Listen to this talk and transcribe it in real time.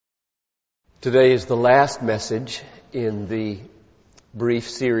Today is the last message in the brief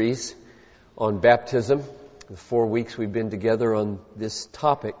series on baptism. The 4 weeks we've been together on this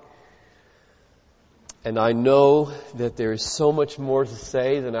topic. And I know that there is so much more to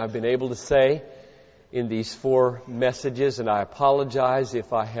say than I've been able to say in these 4 messages, and I apologize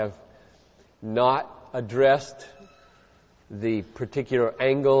if I have not addressed the particular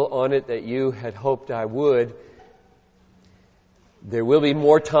angle on it that you had hoped I would. There will be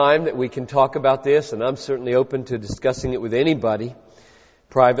more time that we can talk about this, and I'm certainly open to discussing it with anybody,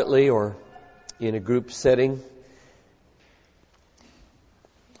 privately or in a group setting.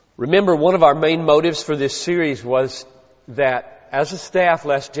 Remember, one of our main motives for this series was that as a staff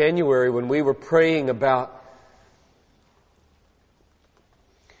last January, when we were praying about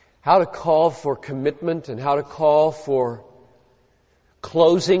how to call for commitment and how to call for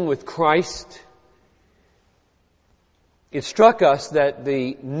closing with Christ, it struck us that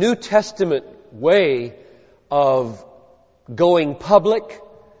the New Testament way of going public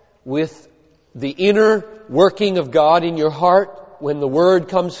with the inner working of God in your heart when the Word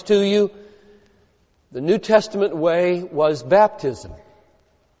comes to you, the New Testament way was baptism.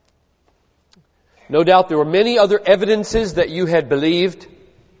 No doubt there were many other evidences that you had believed,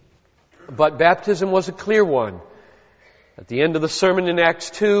 but baptism was a clear one. At the end of the sermon in Acts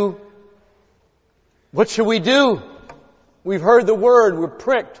 2, what should we do? We've heard the Word, we're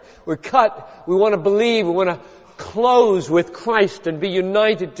pricked, we're cut, we want to believe, we want to close with Christ and be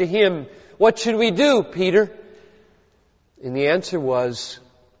united to Him. What should we do, Peter? And the answer was,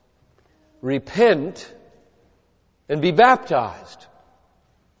 repent and be baptized.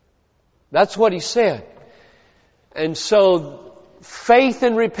 That's what he said. And so, faith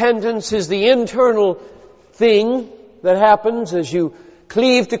and repentance is the internal thing that happens as you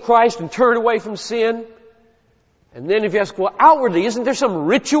cleave to Christ and turn away from sin. And then if you ask, well, outwardly, isn't there some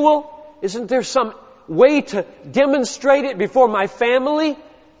ritual? Isn't there some way to demonstrate it before my family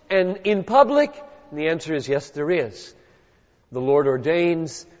and in public? And the answer is yes, there is. The Lord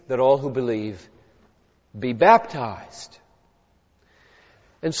ordains that all who believe be baptized.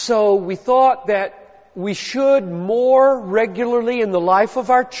 And so we thought that we should more regularly in the life of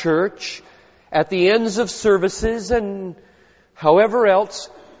our church, at the ends of services and however else,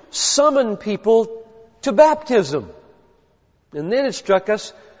 summon people to baptism. And then it struck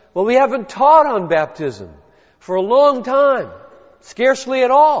us, well, we haven't taught on baptism for a long time, scarcely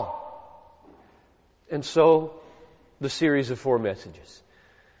at all. And so, the series of 4 messages.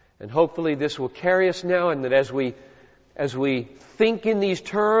 And hopefully this will carry us now, and that as we think in these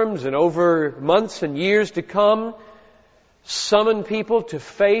terms and over months and years to come, summon people to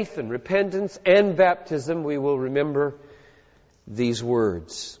faith and repentance and baptism, we will remember these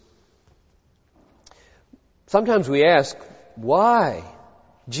words. Sometimes we ask why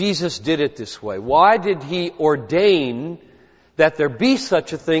Jesus did it this way. Why did He ordain that there be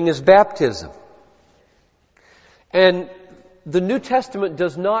such a thing as baptism? And the New Testament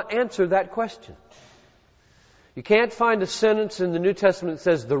does not answer that question. You can't find a sentence in the New Testament that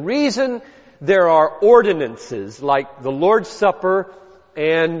says the reason there are ordinances like the Lord's Supper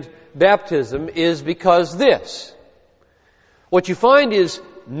and baptism is because this. What you find is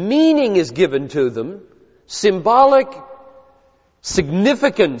meaning is given to them. Symbolic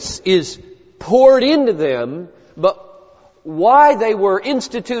significance is poured into them, but why they were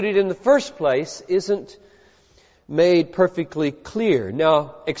instituted in the first place isn't made perfectly clear.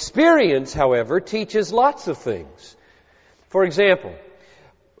 Now, experience, however, teaches lots of things. For example,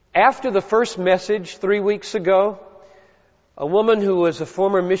 after the first message 3 weeks ago, a woman who was a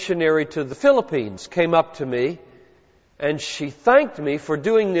former missionary to the Philippines came up to me and she thanked me for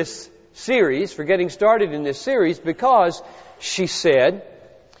doing this series, for getting started in this series, because she said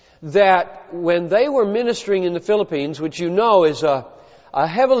that when they were ministering in the Philippines, which you know is a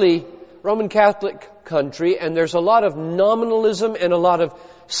heavily Roman Catholic country, and there's a lot of nominalism and a lot of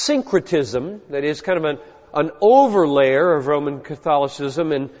syncretism, that is kind of an overlayer of Roman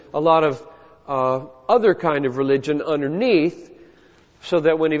Catholicism and a lot of other kind of religion underneath, so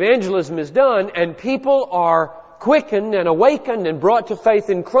that when evangelism is done and people are quickened and awakened and brought to faith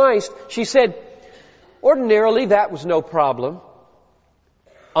in Christ, she said, ordinarily that was no problem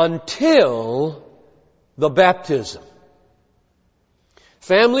until the baptism.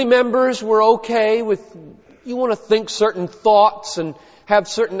 Family members were okay with, you want to think certain thoughts and have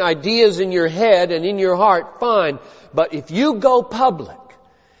certain ideas in your head and in your heart, fine. But if you go public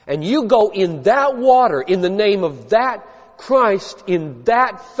and you go in that water in the name of that Christ, in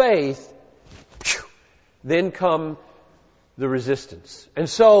that faith, then come the resistance. And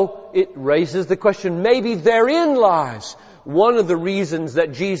so it raises the question, maybe therein lies one of the reasons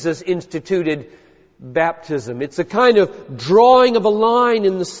that Jesus instituted baptism. It's a kind of drawing of a line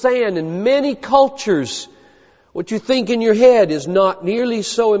in the sand. In many cultures, what you think in your head is not nearly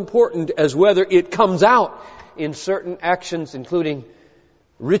so important as whether it comes out in certain actions, including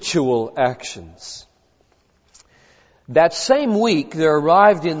ritual actions. That same week, there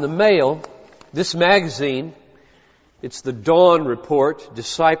arrived in the mail this magazine. It's the Dawn Report,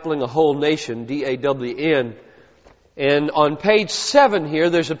 Discipling a Whole Nation, D-A-W-N. And on page 7 here,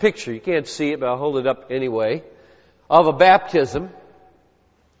 there's a picture. You can't see it, but I'll hold it up anyway, of a baptism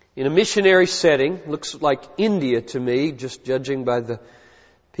in a missionary setting. Looks like India to me, just judging by the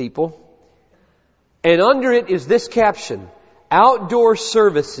people. And under it is this caption: outdoor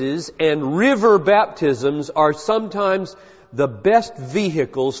services and river baptisms are sometimes the best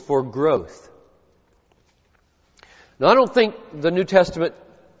vehicles for growth. Now, I don't think the New Testament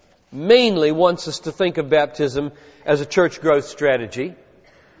mainly wants us to think of baptism as a church growth strategy.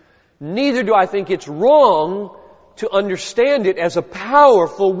 Neither do I think it's wrong to understand it as a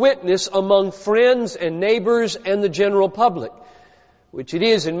powerful witness among friends and neighbors and the general public, which it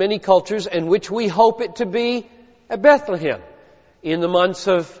is in many cultures and which we hope it to be at Bethlehem in the months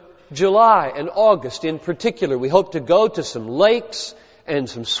of July and August in particular. We hope to go to some lakes and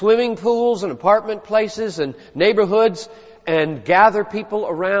some swimming pools and apartment places and neighborhoods and gather people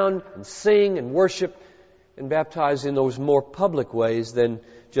around and sing and worship and baptize in those more public ways than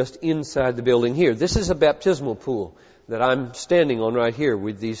just inside the building here. This is a baptismal pool that I'm standing on right here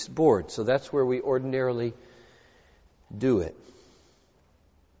with these boards. So that's where we ordinarily do it.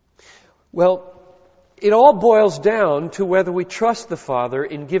 Well, it all boils down to whether we trust the Father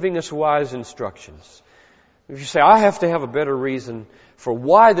in giving us wise instructions. If you say, I have to have a better reason for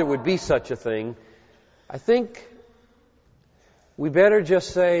why there would be such a thing, I think we better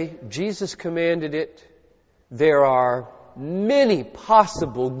just say, Jesus commanded it. There are many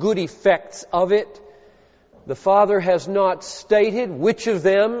possible good effects of it. The Father has not stated which of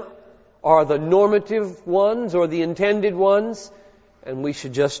them are the normative ones or the intended ones, and we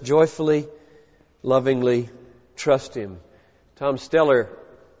should just joyfully, lovingly trust Him. Tom Steller,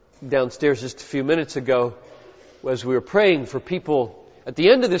 downstairs just a few minutes ago, as we were praying for people at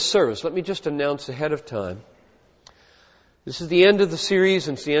the end of this service, let me just announce ahead of time, this is the end of the series,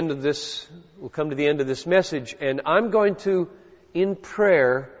 and it's the end of this, we'll come to the end of this message, and I'm going to, in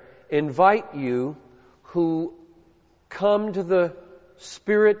prayer, invite you who come to the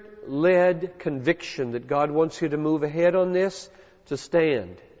Spirit-led conviction that God wants you to move ahead on this, to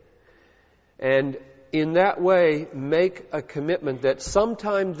stand. And in that way, make a commitment that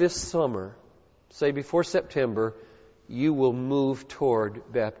sometime this summer, say before September, you will move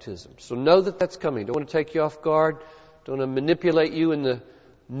toward baptism. So know that that's coming. Don't want to take you off guard. Don't want to manipulate you in the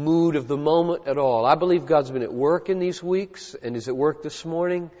mood of the moment at all. I believe God's been at work in these weeks and is at work this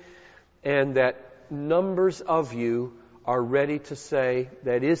morning, and that numbers of you are ready to say,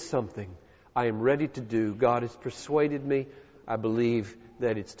 that is something I am ready to do. God has persuaded me. I believe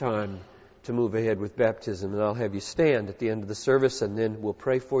that it's time to move ahead with baptism. And I'll have you stand at the end of the service, and then we'll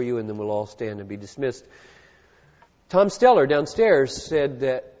pray for you, and then we'll all stand and be dismissed. Tom Steller downstairs said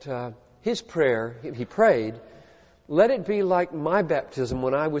that his prayer, he prayed, let it be like my baptism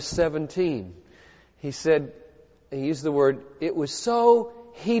when I was 17. He said, he used the word, it was so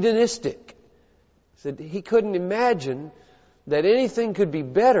hedonistic. He said he couldn't imagine that anything could be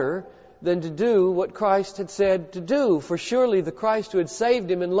better than to do what Christ had said to do. For surely the Christ who had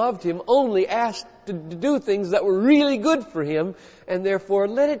saved him and loved him only asked to do things that were really good for him, and therefore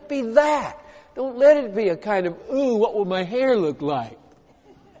let it be that. Don't let it be a kind of, ooh, what will my hair look like?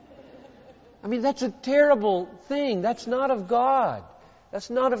 I mean, that's a terrible thing. That's not of God. That's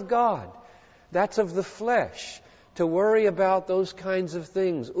not of God. That's of the flesh. To worry about those kinds of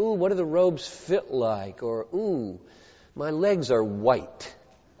things. Ooh, what do the robes fit like? Or, ooh, my legs are white.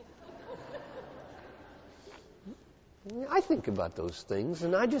 I think about those things,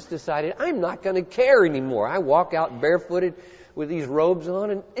 and I just decided I'm not going to care anymore. I walk out barefooted with these robes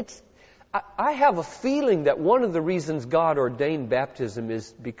on, and I have a feeling that one of the reasons God ordained baptism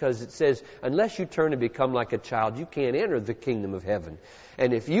is because it says, unless you turn and become like a child, you can't enter the kingdom of heaven.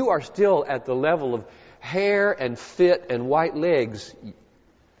 And if you are still at the level of hair and fit and white legs,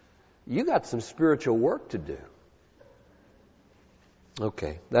 you got some spiritual work to do.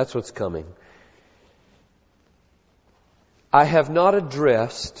 Okay, that's what's coming. I have not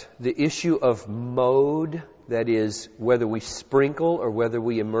addressed the issue of mode, that is, whether we sprinkle or whether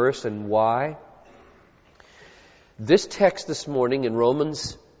we immerse, and why. This text this morning in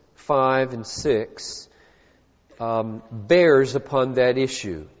Romans 5 and 6 bears upon that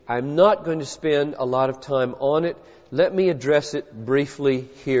issue. I'm not going to spend a lot of time on it let me address it briefly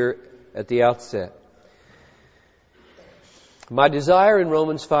here at the outset. My desire in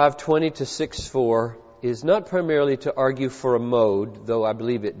Romans 5:20 to 6:4 is not primarily to argue for a mode, though I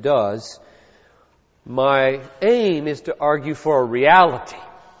believe it does. My aim is to argue for a reality.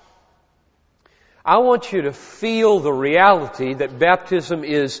 I want you to feel the reality that baptism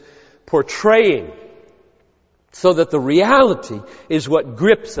is portraying, so that the reality is what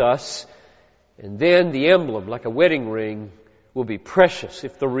grips us, and then the emblem, like a wedding ring, will be precious.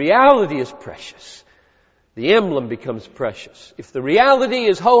 If the reality is precious, the emblem becomes precious. If the reality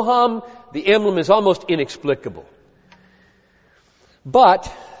is ho-hum, the emblem is almost inexplicable.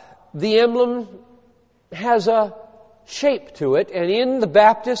 But the emblem has a shape to it, and in the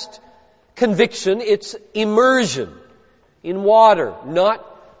Baptist conviction, it's immersion in water, not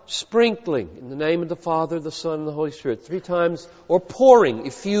sprinkling. In the name of the Father, the Son, and the Holy Spirit. 3 times, or pouring,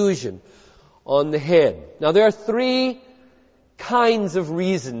 effusion on the head. Now there are 3 kinds of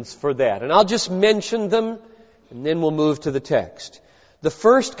reasons for that, and I'll just mention them, and then we'll move to the text. The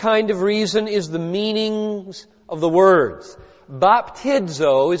first kind of reason is the meanings of the words.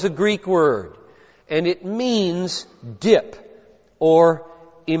 Baptizo is a Greek word, and it means dip or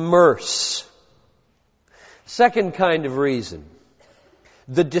immerse. Second kind of reason.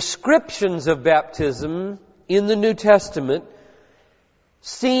 The descriptions of baptism in the New Testament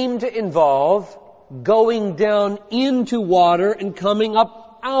seem to involve going down into water and coming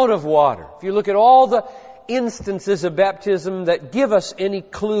up out of water. If you look at all the instances of baptism that give us any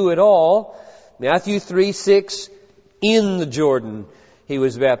clue at all, Matthew 3:6, in the Jordan he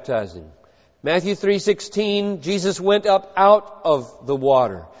was baptizing. Matthew 3:16, Jesus went up out of the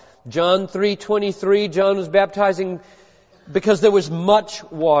water. John 3:23, John was baptizing because there was much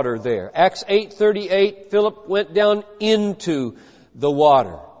water there. Acts 8:38, Philip went down into the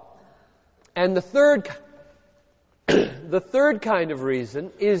water. And the third kind of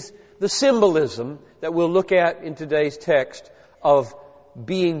reason is the symbolism that we'll look at in today's text of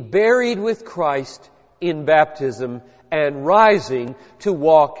being buried with Christ in baptism and rising to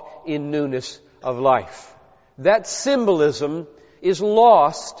walk in newness of life. That symbolism is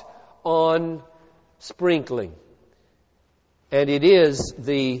lost on sprinkling. And it is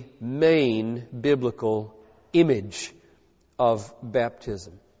the main biblical image of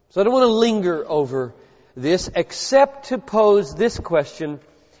baptism. So I don't want to linger over this except to pose this question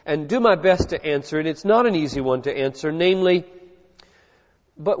and do my best to answer it. It's not an easy one to answer, namely,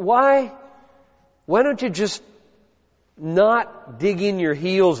 but why don't you just not dig in your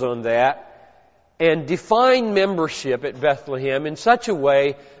heels on that and define membership at Bethlehem in such a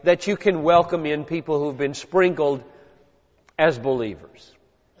way that you can welcome in people who've been sprinkled as believers?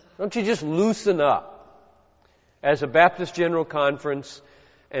 Don't you just loosen up as a Baptist General Conference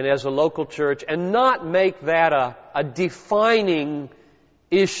and as a local church and not make that a defining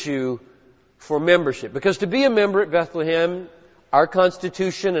issue for membership? Because to be a member at Bethlehem, our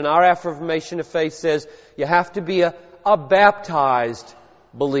Constitution and our affirmation of faith says you have to be a baptized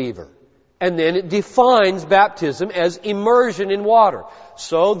believer. And then it defines baptism as immersion in water.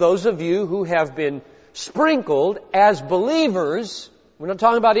 So those of you who have been sprinkled as believers, we're not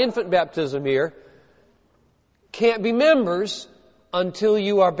talking about infant baptism here, can't be members until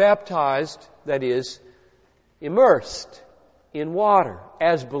you are baptized, that is, immersed in water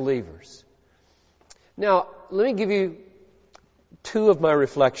as believers. Now, let me give you 2 of my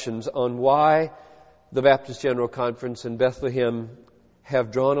reflections on why the Baptist General Conference in Bethlehem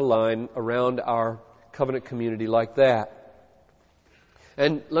have drawn a line around our covenant community like that.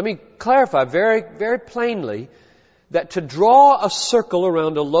 And let me clarify very, very plainly that to draw a circle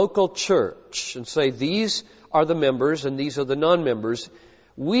around a local church and say these are the members and these are the non-members,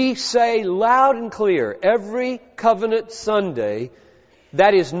 we say loud and clear every covenant Sunday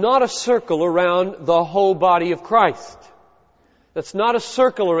that is not a circle around the whole body of Christ. That's not a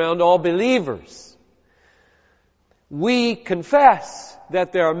circle around all believers. We confess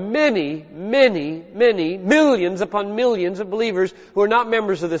that there are many, many, many, millions upon millions of believers who are not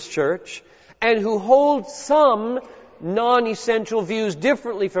members of this church and who hold some non-essential views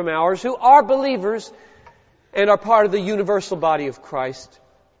differently from ours, who are believers and are part of the universal body of Christ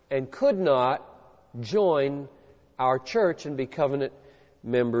and could not join our church and be covenant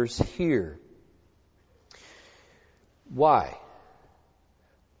members here. Why?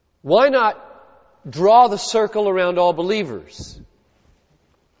 Why not draw the circle around all believers?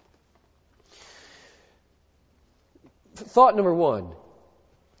 Thought number 1.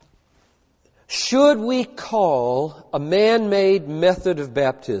 Should we call a man-made method of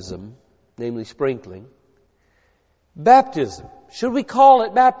baptism, namely sprinkling, baptism? Should we call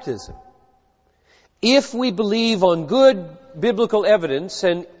it baptism? if we believe on good biblical evidence,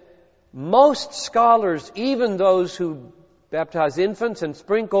 and most scholars, even those who baptize infants and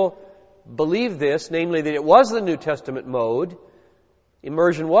sprinkle, believe this, namely that it was the New Testament mode,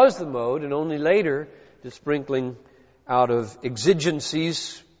 immersion was the mode, and only later the sprinkling out of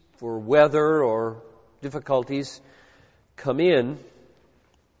exigencies for weather or difficulties come in.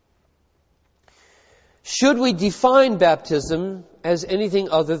 Should we define baptism as anything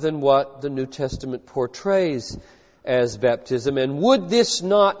other than what the New Testament portrays as baptism? And would this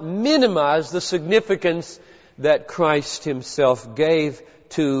not minimize the significance that Christ Himself gave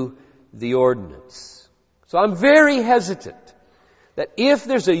to the ordinance? So I'm very hesitant that if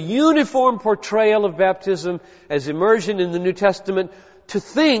there's a uniform portrayal of baptism as immersion in the New Testament, to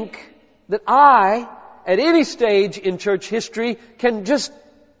think that I, at any stage in church history, can just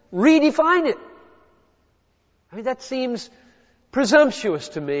redefine it. I mean, that seems presumptuous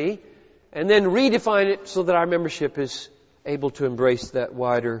to me, and then redefine it so that our membership is able to embrace that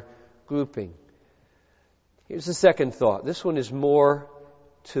wider grouping. Here's the second thought. This one is more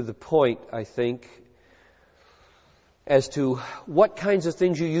to the point, I think, as to what kinds of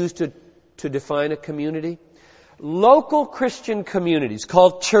things you use to define a community. Local Christian communities,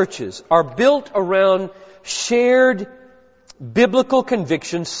 called churches, are built around shared biblical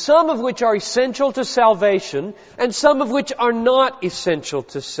convictions, some of which are essential to salvation, and some of which are not essential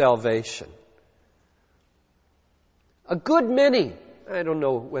to salvation. A good many, I don't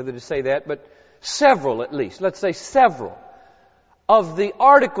know whether to say that, but several at least, let's say several, of the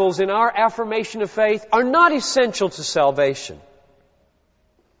articles in our affirmation of faith are not essential to salvation.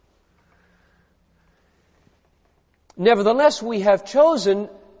 Nevertheless, we have chosen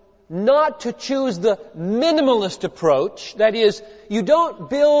not to choose the minimalist approach. That is, you don't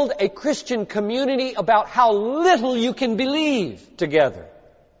build a Christian community about how little you can believe together.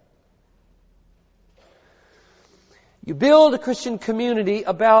 You build a Christian community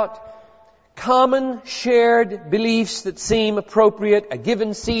about common shared beliefs that seem appropriate at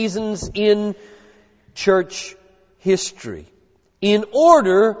given seasons in church history, in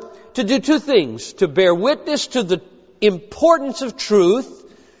order to do two things: to bear witness to the importance of truth.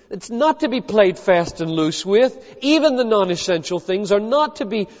 It's not to be played fast and loose with. Even the non-essential things are not to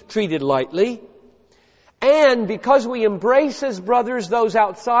be treated lightly. And because we embrace as brothers those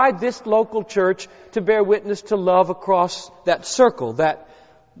outside this local church, to bear witness to love across that circle, that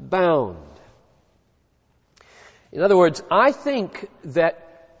bound. In other words, I think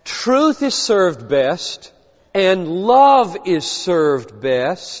that truth is served best and love is served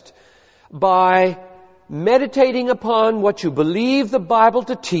best by meditating upon what you believe the Bible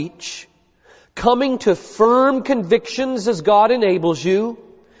to teach, coming to firm convictions as God enables you,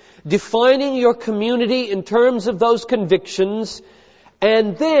 defining your community in terms of those convictions,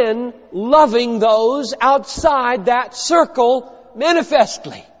 and then loving those outside that circle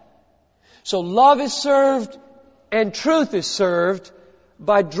manifestly. So love is served and truth is served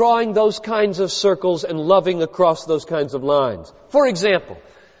by drawing those kinds of circles and loving across those kinds of lines. For example,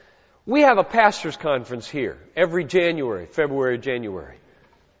 we have a pastors' conference here every January, January.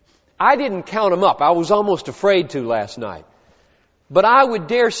 I didn't count them up. I was almost afraid to last night. But I would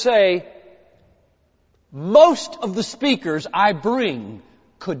dare say most of the speakers I bring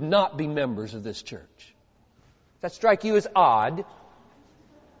could not be members of this church. Does that strike you as odd?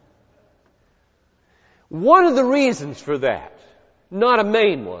 One of the reasons for that, not a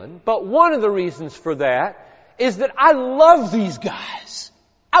main one, but one of the reasons for that is that I love these guys.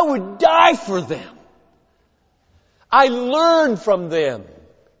 I would die for them. I learn from them.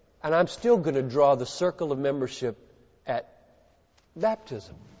 And I'm still going to draw the circle of membership at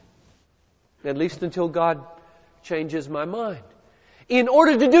baptism. At least until God changes my mind. In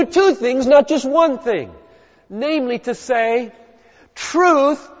order to do two things, not just one thing. Namely to say,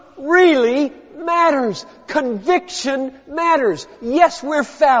 truth really matters. Conviction matters. Yes, we're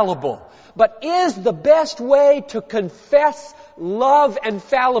fallible. But is the best way to confess love and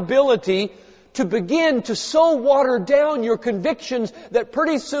fallibility to begin to so water down your convictions that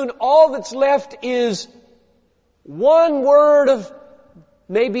pretty soon all that's left is one word of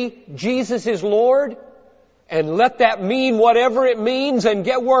maybe Jesus is Lord, and let that mean whatever it means and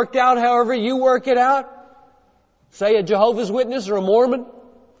get worked out however you work it out? Say a Jehovah's Witness or a Mormon?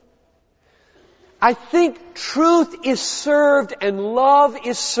 I think truth is served and love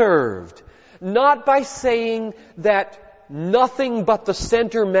is served not by saying that nothing but the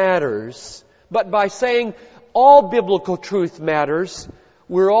center matters, but by saying all biblical truth matters.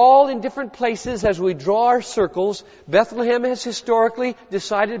 We're all in different places as we draw our circles. Bethlehem has historically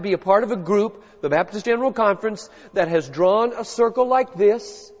decided to be a part of a group, the Baptist General Conference, that has drawn a circle like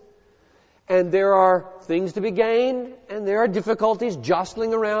this. and there are things to be gained, and there are difficulties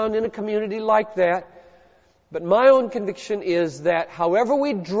jostling around in a community like that. But my own conviction is that however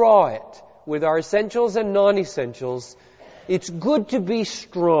we draw it, with our essentials and non-essentials, it's good to be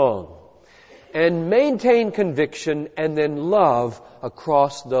strong and maintain conviction and then love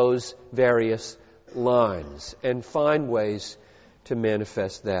across those various lines and find ways to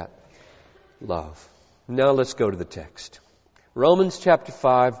manifest that love. Now let's go to the text. Romans chapter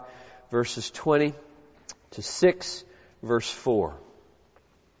 5, verses 20 to 6, verse 4.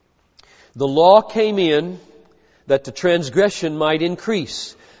 The law came in that the transgression might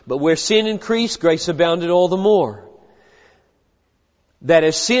increase. But where sin increased, grace abounded all the more. That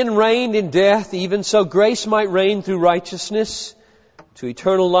as sin reigned in death, even so grace might reign through righteousness to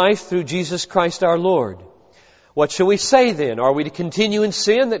eternal life through Jesus Christ our Lord. What shall we say then? Are we to continue in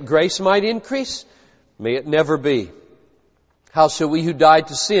sin that grace might increase? May it never be. How shall we who died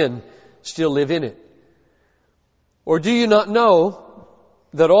to sin still live in it? Or do you not know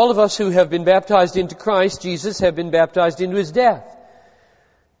that all of us who have been baptized into Christ Jesus have been baptized into His death?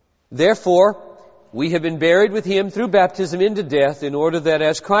 Therefore, we have been buried with Him through baptism into death, in order that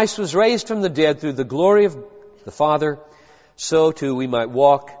as Christ was raised from the dead through the glory of the Father, so too we might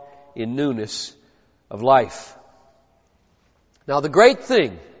walk in newness of life. Now, the great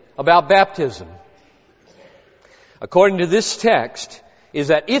thing about baptism, according to this text, is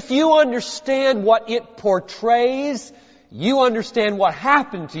that if you understand what it portrays, you understand what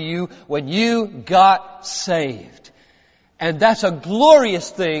happened to you when you got saved. And that's a glorious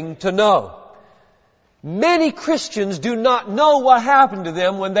thing to know. Many Christians do not know what happened to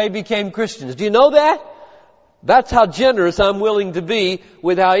them when they became Christians. Do you know that? That's how generous I'm willing to be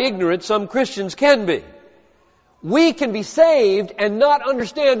with how ignorant some Christians can be. We can be saved and not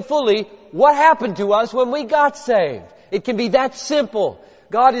understand fully what happened to us when we got saved. It can be that simple.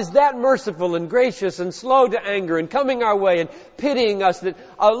 God is that merciful and gracious and slow to anger and coming our way and pitying us that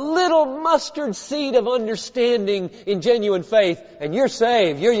a little mustard seed of understanding in genuine faith and you're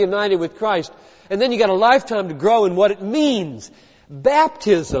saved, you're united with Christ. And then you got a lifetime to grow in what it means.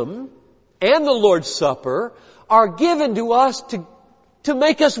 Baptism and the Lord's Supper are given to us to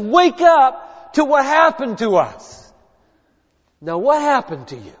make us wake up to what happened to us. Now what happened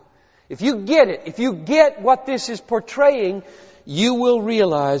to you? If you get it, if you get what this is portraying, you will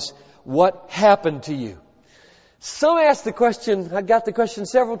realize what happened to you. Some ask the question, I got the question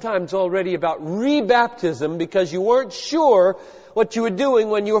several times already about rebaptism because you weren't sure what you were doing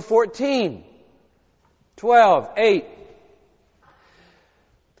when you were 14, 12, 8.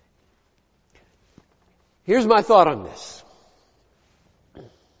 Here's my thought on this.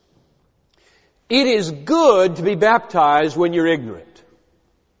 It is good to be baptized when you're ignorant.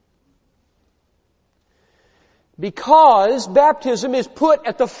 Because baptism is put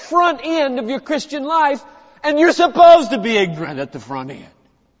at the front end of your Christian life, and you're supposed to be ignorant at the front end.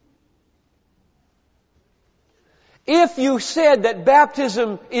 If you said that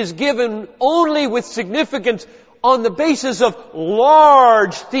baptism is given only with significance on the basis of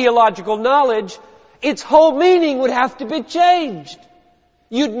large theological knowledge, its whole meaning would have to be changed.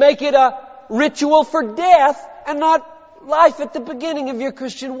 You'd make it a ritual for death and not life at the beginning of your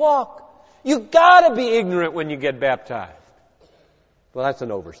Christian walk. You've got to be ignorant when you get baptized. Well, that's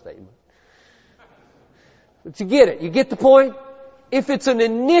an overstatement. But you get it. You get the point? If it's an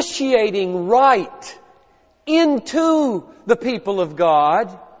initiating rite into the people of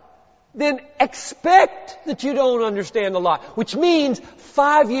God, then expect that you don't understand a lot. Which means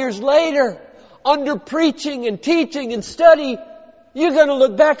 5 years later, under preaching and teaching and study, you're going to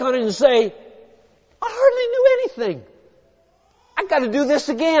look back on it and say, I hardly knew anything. I've got to do this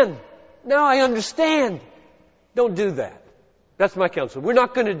again. Now I understand. Don't do that. That's my counsel. We're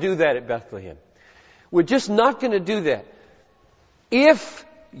not going to do that at Bethlehem. We're just not going to do that. If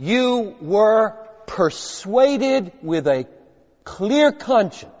you were persuaded with a clear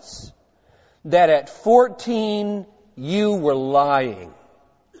conscience that at 14 you were lying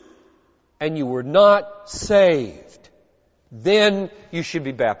and you were not saved, then you should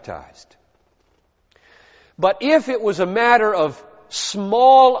be baptized. But if it was a matter of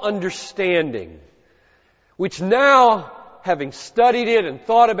small understanding, which now, having studied it and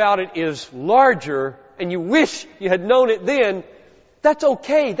thought about it, is larger, and you wish you had known it then, that's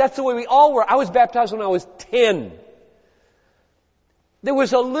okay. That's the way we all were. I was baptized when I was 10. There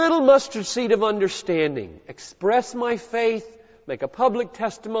was a little mustard seed of understanding. Express my faith, make a public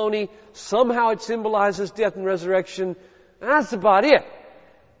testimony. Somehow it symbolizes death and resurrection. And that's about it.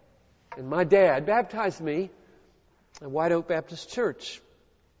 And my dad baptized me at White Oak Baptist Church.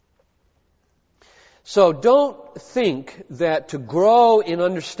 So don't think that to grow in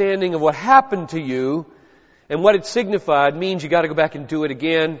understanding of what happened to you and what it signified means you got to go back and do it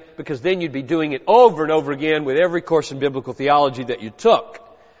again, because then you'd be doing it over and over again with every course in biblical theology that you took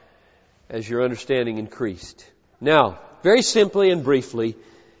as your understanding increased. Now, very simply and briefly,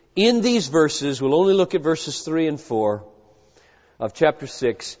 in these verses, we'll only look at verses 3 and 4 of chapter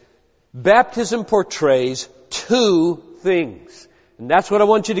 6, baptism portrays two things. And that's what I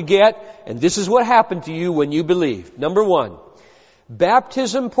want you to get, and this is what happened to you when you believed. Number one,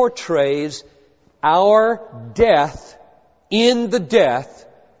 baptism portrays our death in the death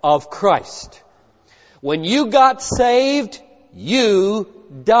of Christ. When you got saved, you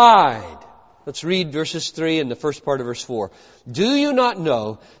died. Let's read verses 3 and the first part of verse 4. Do you not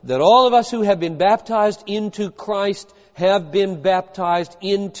know that all of us who have been baptized into Christ have been baptized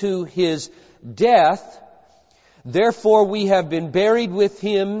into His death? Therefore we have been buried with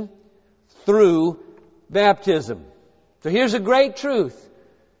Him through baptism. So here's a great truth.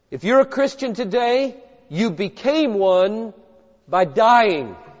 If you're a Christian today, you became one by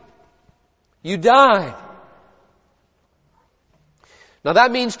dying. You died. Now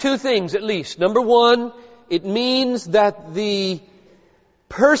that means two things at least. Number one, it means that the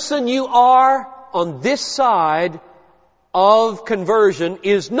person you are on this side of conversion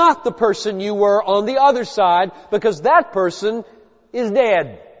is not the person you were on the other side, because that person is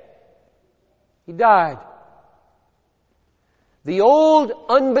dead. He died. The old,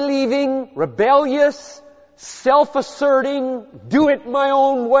 unbelieving, rebellious, self-asserting, do it my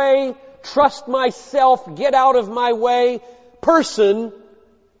own way, trust myself, get out of my way person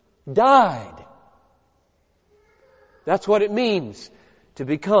died. That's what it means to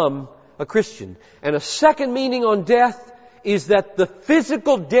become a Christian. And a second meaning on death is that the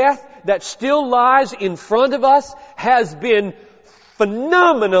physical death that still lies in front of us has been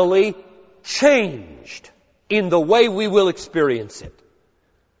phenomenally changed in the way we will experience it.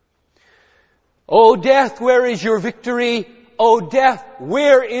 O death, where is your victory? O death,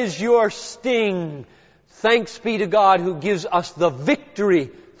 where is your sting? Thanks be to God who gives us the victory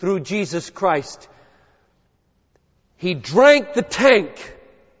through Jesus Christ. He drank the tank.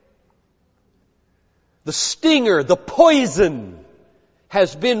 The stinger, the poison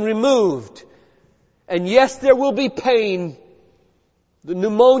has been removed. And yes, there will be pain. The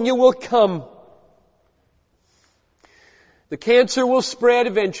pneumonia will come. The cancer will spread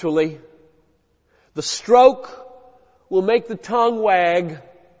eventually. The stroke will make the tongue wag.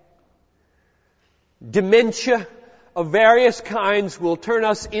 Dementia of various kinds will turn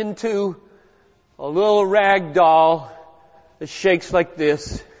us into a little rag doll that shakes like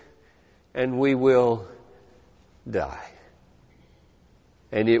this, and we will die.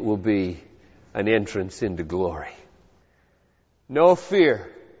 And it will be an entrance into glory. No fear,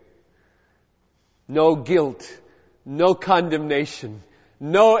 no guilt, no condemnation,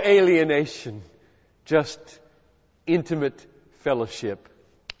 no alienation, just intimate fellowship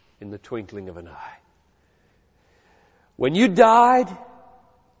in the twinkling of an eye. When you died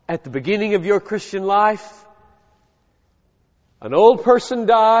at the beginning of your Christian life, an old person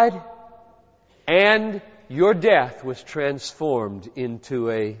died and your death was transformed into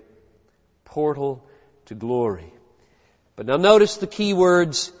a portal to glory. But now notice the key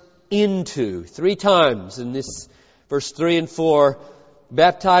words into. 3 times in this verse 3 and 4.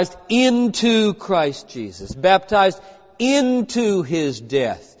 Baptized into Christ Jesus. Baptized into His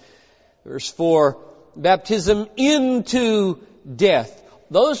death. Verse 4. Baptism into death.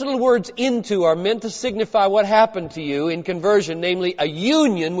 Those little words into are meant to signify what happened to you in conversion, namely a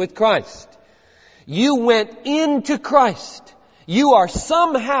union with Christ. You went into Christ. You are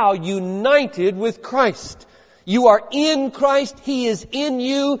somehow united with Christ. You are in Christ. He is in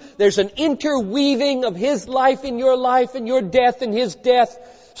you. There's an interweaving of His life in your life and your death in His death.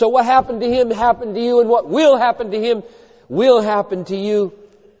 So what happened to Him happened to you, and what will happen to Him will happen to you.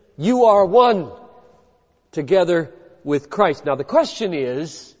 You are one together with Christ. Now the question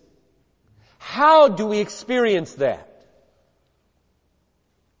is, how do we experience that?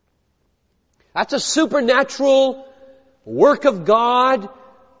 That's a supernatural work of God.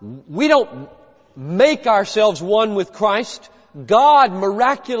 We don't make ourselves one with Christ. God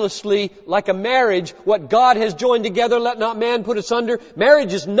miraculously, like a marriage, what God has joined together, let not man put asunder.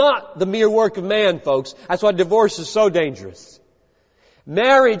 Marriage is not the mere work of man, folks. That's why divorce is so dangerous.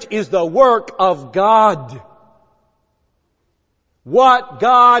 Marriage is the work of God. What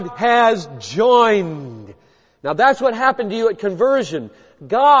God has joined. Now that's what happened to you at conversion.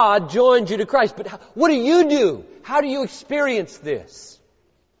 God joined you to Christ. But what do you do? How do you experience this?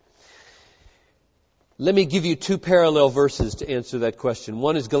 Let me give you 2 parallel verses to answer that question.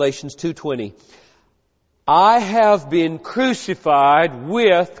 One is Galatians 2:20. I have been crucified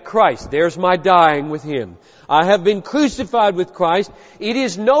with Christ. There's my dying with Him. I have been crucified with Christ. It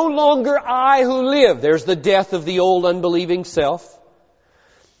is no longer I who live. There's the death of the old unbelieving self.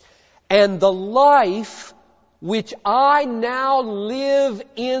 And the life which I now live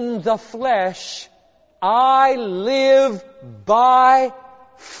in the flesh, I live by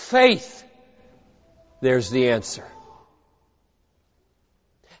faith. There's the answer.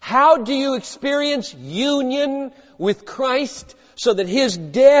 How do you experience union with Christ so that His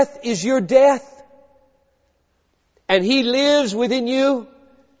death is your death and He lives within you?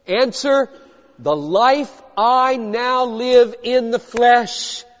 Answer, the life I now live in the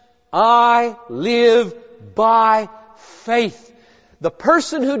flesh, I live by faith. The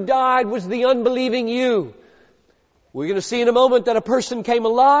person who died was the unbelieving you. We're going to see in a moment that a person came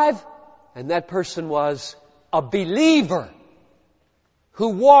alive, and that person was a believer who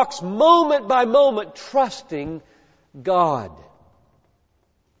walks moment by moment trusting God.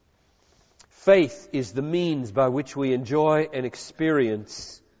 Faith is the means by which we enjoy and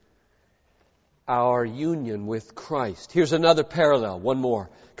experience our union with Christ. Here's another parallel, one more.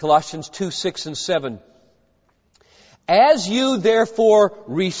 Colossians 2:6 and 7. As you therefore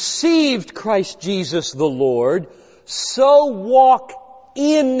received Christ Jesus the Lord, so walk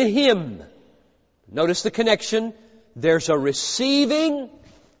in Him. Notice the connection. There's a receiving,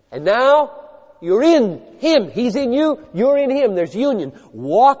 and now you're in Him. He's in you, you're in Him. There's union.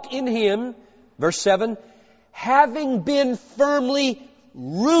 Walk in Him. Verse 7, having been firmly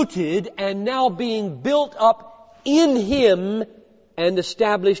rooted and now being built up in Him and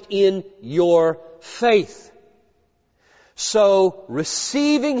established in your faith. So,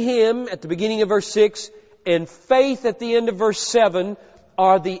 receiving Him at the beginning of verse 6 and faith at the end of verse 7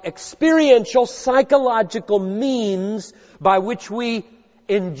 are the experiential, psychological means by which we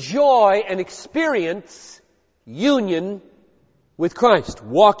enjoy and experience union with Christ,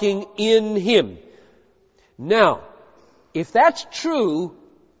 walking in Him. Now, if that's true,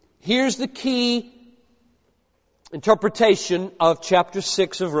 here's the key interpretation of chapter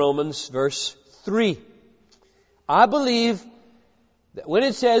 6 of Romans, verse 3. I believe that when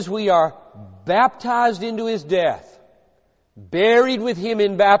it says we are baptized into His death, buried with Him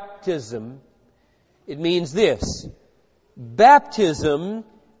in baptism, it means this. Baptism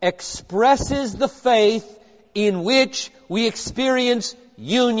expresses the faith in which we experience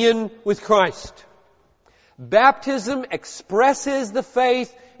union with Christ. Baptism expresses the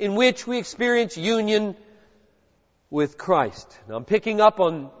faith in which we experience union with Christ. Now, I'm picking up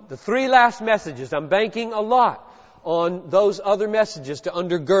on the three last messages. I'm banking a lot on those other messages to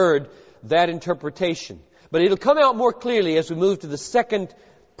undergird that interpretation. But it'll come out more clearly as we move to the second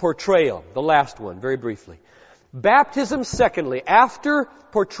portrayal, the last one, very briefly. Baptism, secondly, after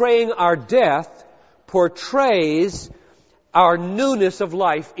portraying our death, portrays our newness of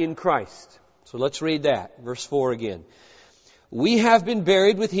life in Christ. So let's read that. Verse 4 again. We have been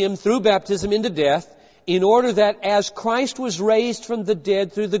buried with Him through baptism into death, in order that as Christ was raised from the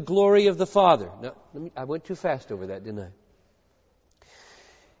dead through the glory of the Father. Now, I went too fast over that, didn't I?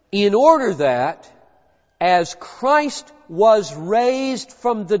 In order that as Christ was raised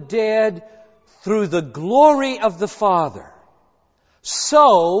from the dead through the glory of the Father,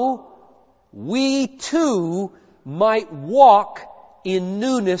 so we too might walk in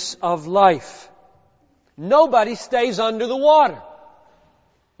newness of life. Nobody stays under the water.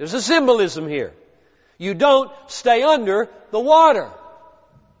 There's a symbolism here. You don't stay under the water.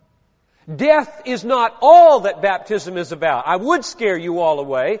 Death is not all that baptism is about. I would scare you all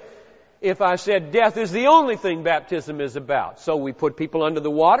away if I said death is the only thing baptism is about. So we put people under the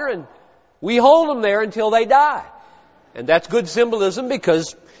water and we hold them there until they die. And that's good symbolism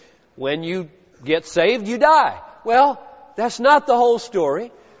because when you get saved, you die. Well, that's not the whole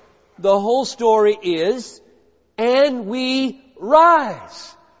story. The whole story is, and we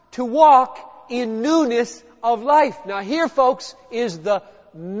rise to walk in newness of life. Now here, folks, is the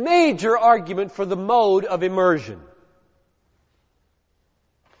major argument for the mode of immersion.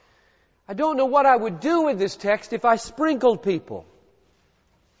 I don't know what I would do with this text if I sprinkled people.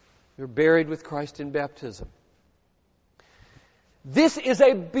 You're buried with Christ in baptism. This is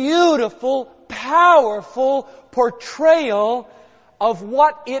a beautiful, powerful portrayal of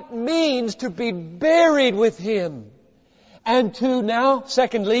what it means to be buried with Him. And to now,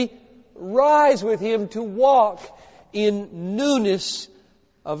 secondly, rise with Him to walk in newness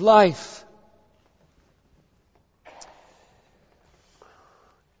of life.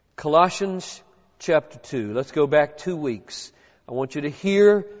 Colossians chapter 2. Let's go back 2 weeks. I want you to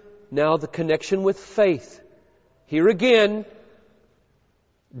hear now the connection with faith. Here again,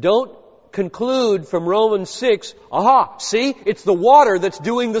 don't conclude from Romans 6, aha, see, it's the water that's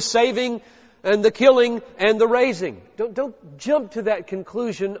doing the saving and the killing and the raising. Don't jump to that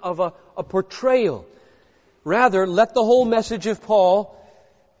conclusion of a portrayal. Rather, let the whole message of Paul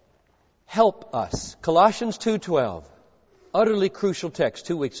help us. Colossians 2:12, utterly crucial text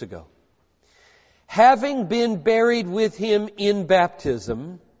 2 weeks ago. Having been buried with Him in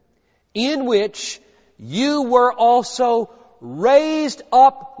baptism, in which you were also raised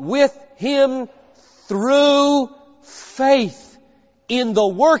up with Him through faith in the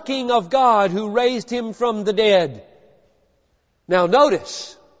working of God who raised Him from the dead. Now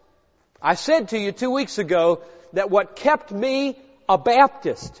notice, I said to you 2 weeks ago that what kept me a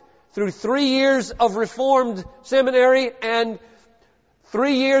Baptist through 3 years of Reformed seminary and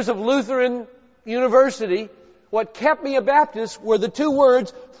 3 years of Lutheran University, what kept me a Baptist were the 2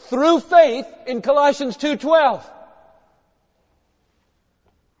 words, through faith, in Colossians 2:12.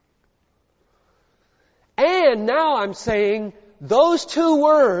 And now I'm saying those 2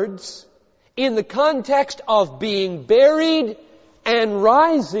 words, in the context of being buried and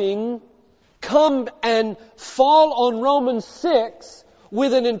rising, come and fall on Romans 6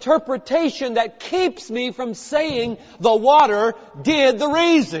 with an interpretation that keeps me from saying the water did the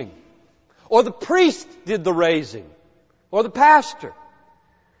raising, or the priest did the raising, or the pastor.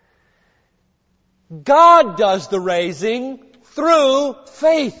 God does the raising through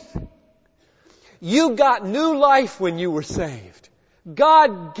faith. You got new life when you were saved.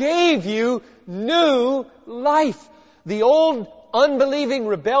 God gave you new life. The old unbelieving,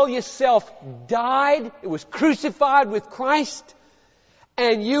 rebellious self died. It was crucified with Christ.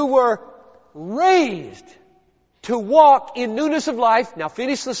 And you were raised to walk in newness of life. Now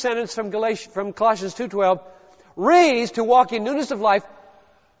finish the sentence from Colossians 2:12. Raised to walk in newness of life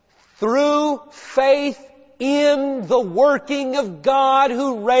through faith in the working of God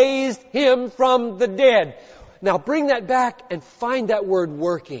who raised Him from the dead. Now bring that back and find that word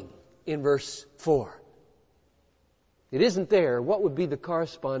working in verse 4. It isn't there. What would be the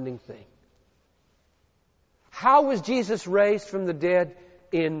corresponding thing? How was Jesus raised from the dead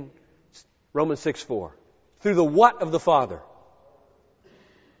in Romans 6:4? Through the what of the Father?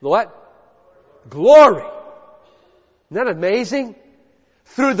 The what? Glory. Isn't that amazing?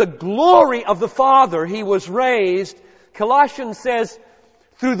 Through the glory of the Father He was raised. Colossians says,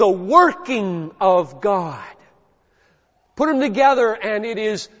 through the working of God. Put them together and it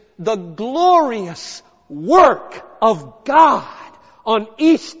is the glorious work of God on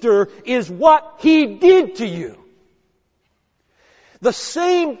Easter is what He did to you. The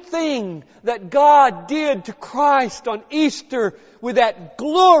same thing that God did to Christ on Easter with that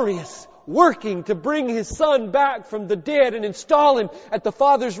glorious working to bring His Son back from the dead and install Him at the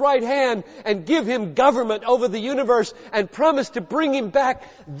Father's right hand and give Him government over the universe and promise to bring Him back,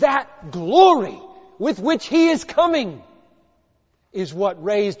 that glory with which He is coming is what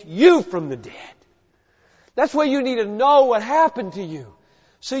raised you from the dead. That's why you need to know what happened to you.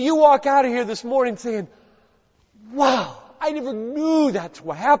 So you walk out of here this morning saying, wow, I never knew that's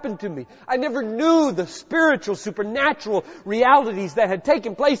what happened to me. I never knew the spiritual, supernatural realities that had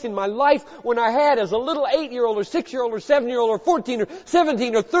taken place in my life when I had as a little 8-year-old or 6-year-old or 7-year-old or 14 or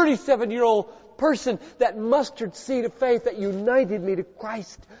 17 or 37-year-old person, that mustard seed of faith that united me to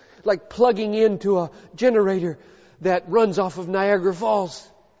Christ like plugging into a generator that runs off of Niagara Falls.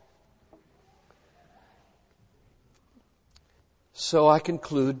 So I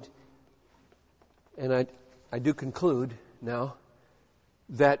conclude, and I do conclude now,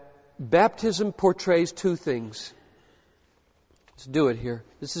 that baptism portrays 2 things. Let's do it here.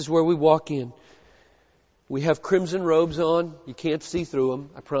 This is where we walk in. We have crimson robes on. You can't see through them,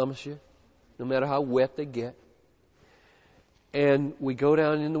 I promise you, no matter how wet they get. And we go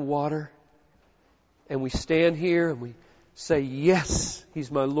down in the water, and we stand here, and we say, yes, He's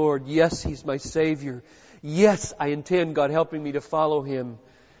my Lord. Yes, He's my Savior. Yes, I intend, God helping me to follow Him.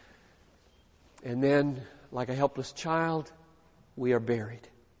 And then, like a helpless child, we are buried.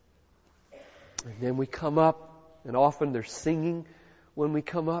 And then we come up, and often there's singing when we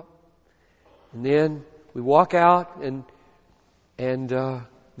come up. And then we walk out, and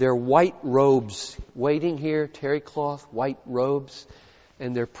there are white robes waiting here, terry cloth, white robes,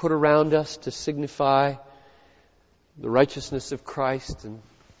 and they're put around us to signify the righteousness of Christ, and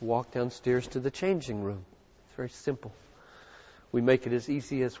walk downstairs to the changing room. It's very simple. We make it as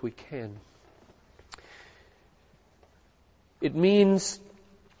easy as we can. It means,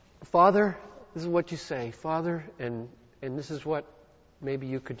 Father, this is what you say, Father, and this is what maybe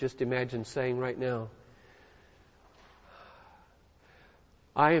you could just imagine saying right now.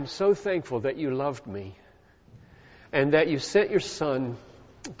 I am so thankful that you loved me and that you sent your Son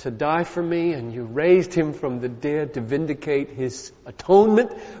to die for me, and you raised Him from the dead to vindicate His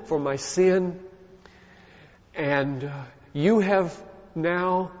atonement for my sin. And you have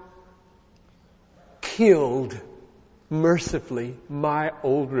now killed mercifully my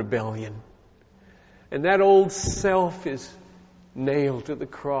old rebellion. And that old self is nailed to the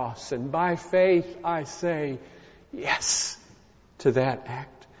cross. And by faith I say yes to that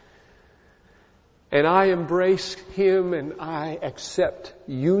act. And I embrace Him and I accept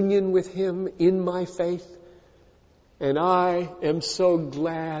union with Him in my faith. And I am so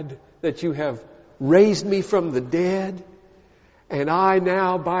glad that you have raised me from the dead. And I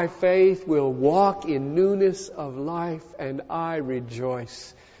now by faith will walk in newness of life. And I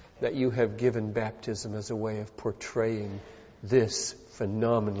rejoice that you have given baptism as a way of portraying this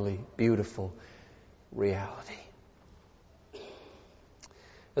phenomenally beautiful reality.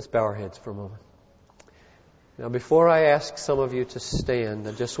 Let's bow our heads for a moment. Now, before I ask some of you to stand,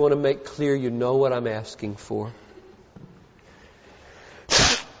 I just want to make clear you know what I'm asking for.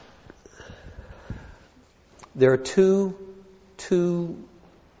 There are two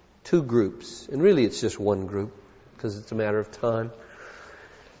groups, and really it's just one group because it's a matter of time.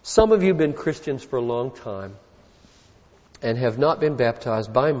 Some of you have been Christians for a long time and have not been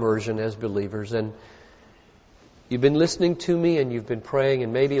baptized by immersion as believers, and you've been listening to me and you've been praying,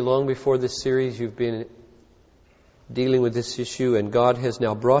 and maybe long before this series you've been dealing with this issue, and God has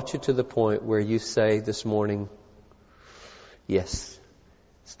now brought you to the point where you say this morning, yes,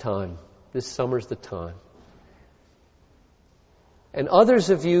 it's time. This summer's the time. And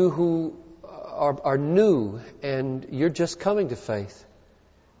others of you who are new and you're just coming to faith,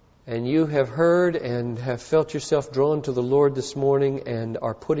 and you have heard and have felt yourself drawn to the Lord this morning and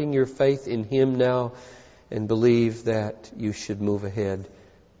are putting your faith in Him now and believe that you should move ahead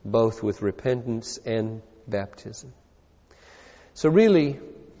both with repentance and baptism. So really,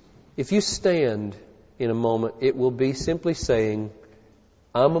 if you stand in a moment, it will be simply saying,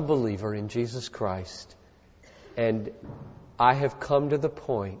 I'm a believer in Jesus Christ, and I have come to the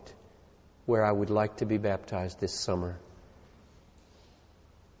point where I would like to be baptized this summer.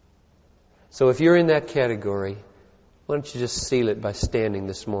 So if you're in that category, why don't you just seal it by standing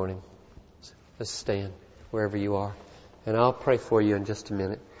this morning? Let's stand wherever you are. And I'll pray for you in just a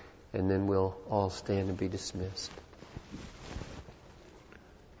minute, and then we'll all stand and be dismissed.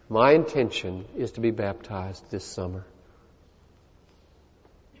 My intention is to be baptized this summer.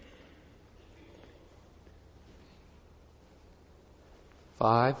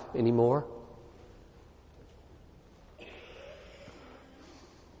 Five? Any more?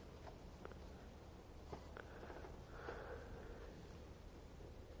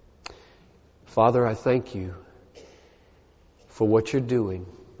 Father, I thank you for what you're doing.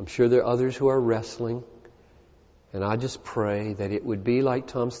 I'm sure there are others who are wrestling. And I just pray that it would be, like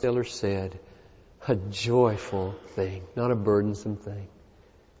Tom Steller said, a joyful thing, not a burdensome thing.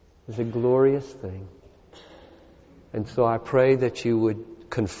 It's a glorious thing. And so I pray that you would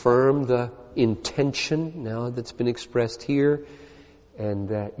confirm the intention now that's been expressed here, and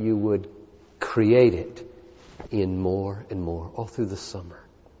that you would create it in more and more all through the summer.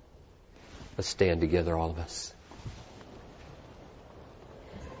 Let's stand together, all of us.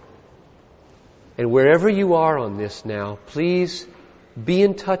 And wherever you are on this now, please be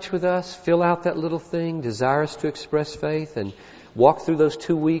in touch with us. Fill out that little thing, desire us to express faith, and walk through those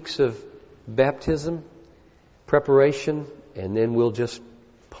 2 weeks of baptism, preparation, and then we'll just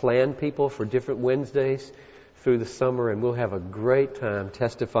plan people for different Wednesdays through the summer, and we'll have a great time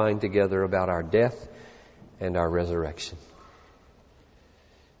testifying together about our death and our resurrection.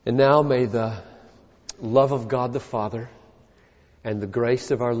 And now may the love of God the Father and the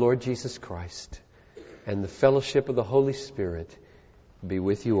grace of our Lord Jesus Christ and the fellowship of the Holy Spirit be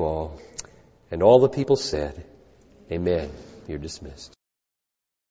with you all. And all the people said, Amen. You're dismissed.